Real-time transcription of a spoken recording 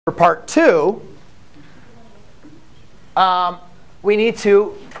For part 2, we need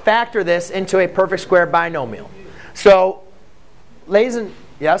to factor this into a perfect square binomial. So, ladies and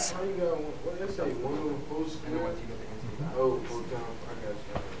yes?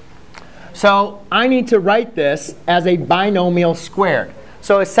 So I need to write this as a binomial squared.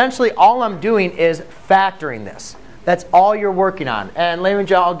 So essentially all I'm doing is factoring this. That's all you're working on. And ladies and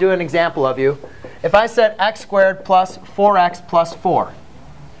gentlemen, I'll do an example of you. If I said x squared plus 4x plus 4.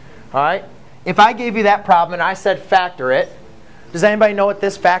 All right? If I gave you that problem and I said factor it, does anybody know what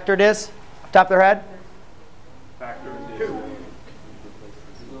this factored is? Off the top of their head? Factor 2.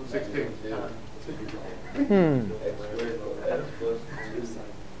 16.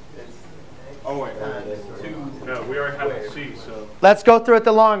 Oh wait, 2. No, we already have C, so. Let's go through it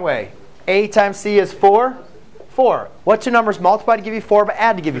the long way. A times C is 4. 4. What two numbers multiply to give you 4 but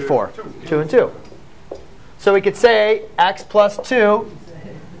add to give you 4? 2 and 2. So we could say x plus 2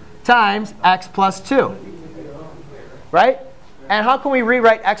 times x plus 2. Right? And how can we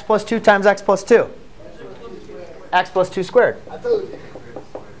rewrite x plus 2 times x plus 2? X plus 2 squared.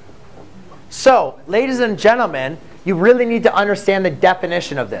 So, ladies and gentlemen, you really need to understand the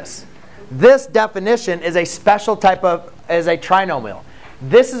definition of this. This definition is a special type of, is a trinomial.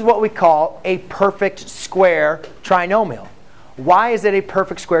 This is what we call a perfect square trinomial. Why is it a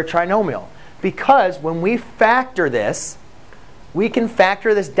perfect square trinomial? Because when we factor this, we can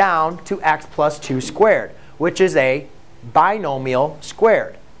factor this down to x plus 2 squared, which is a binomial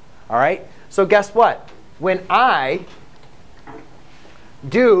squared. All right? So guess what? When I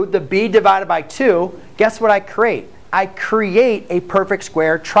do the b divided by 2, guess what I create? I create a perfect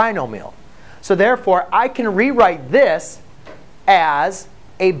square trinomial. So therefore, I can rewrite this as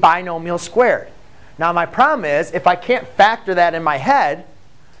a binomial squared. Now my problem is, if I can't factor that in my head,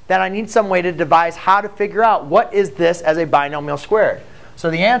 then I need some way to devise how to figure out what is this as a binomial squared. So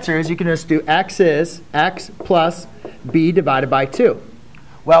the answer is you can just do x is x plus b divided by 2.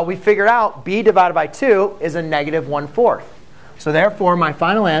 Well, we figured out b divided by 2 is a negative 1/4. So therefore, my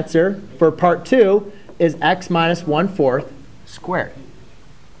final answer for part 2 is x minus 1/4 squared.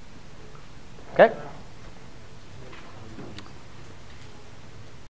 Okay?